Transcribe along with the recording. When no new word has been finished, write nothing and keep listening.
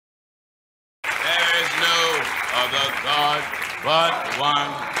God but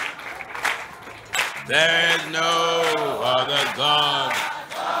one. There is no other God.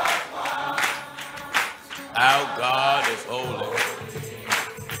 Our God is holy.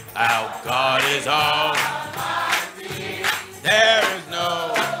 Our God is almighty. There is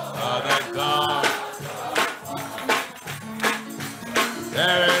no other God.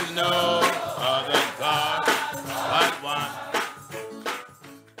 There is no other God but one.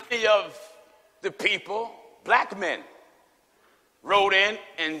 Many of the people, black men, wrote in,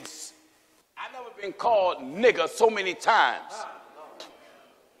 and I've never been called nigger so many times.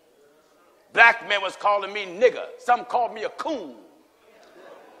 Black men was calling me nigger. Some called me a coon.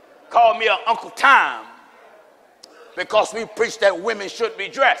 Called me an Uncle Tom because we preached that women should be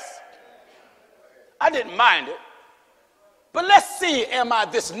dressed. I didn't mind it. But let's see, am I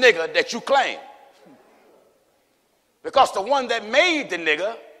this nigger that you claim? Because the one that made the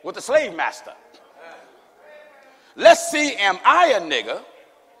nigger was the slave master. Let's see, am I a nigger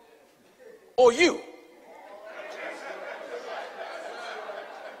or you?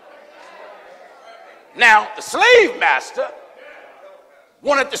 Now, the slave master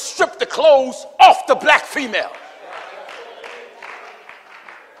wanted to strip the clothes off the black female.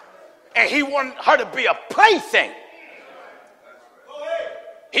 And he wanted her to be a plaything.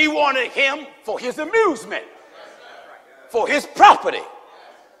 He wanted him for his amusement, for his property.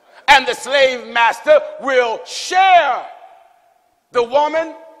 And the slave master will share the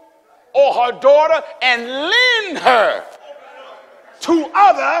woman or her daughter and lend her to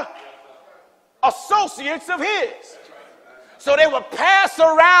other associates of his. So they would pass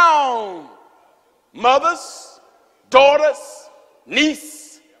around mothers, daughters,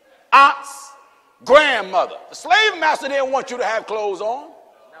 niece, aunts, grandmother. The slave master didn't want you to have clothes on.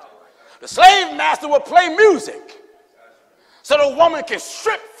 The slave master would play music so the woman can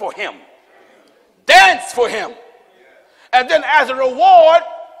strip for him, dance for him, and then as a reward,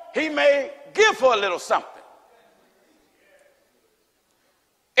 he may give her a little something.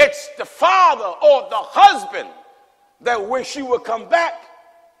 It's the father or the husband that when she would come back,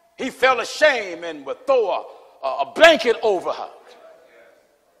 he felt ashamed and would throw a blanket over her.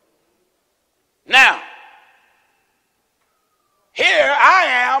 Now, here I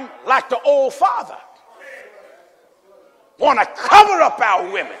am like the old father. Want to cover up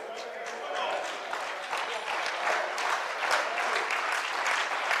our women.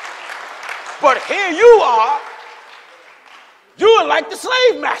 But here you are like the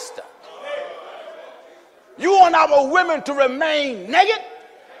slave master. You want our women to remain naked?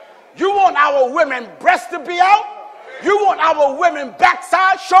 You want our women breasts to be out? You want our women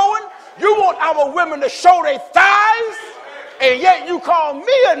backside showing? You want our women to show their thighs? And yet you call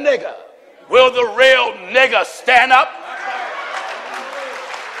me a nigger. Will the real nigger stand up?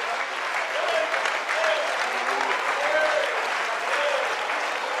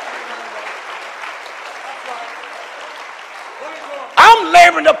 I'm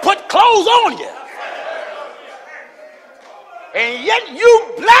laboring to put clothes on you. And yet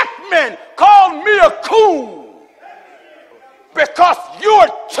you black men call me a coon because you're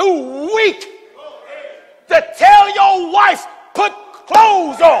too weak to tell your wife put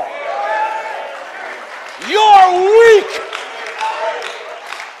clothes on. You're weak.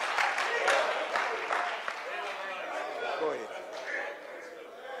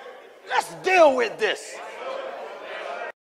 Let's deal with this.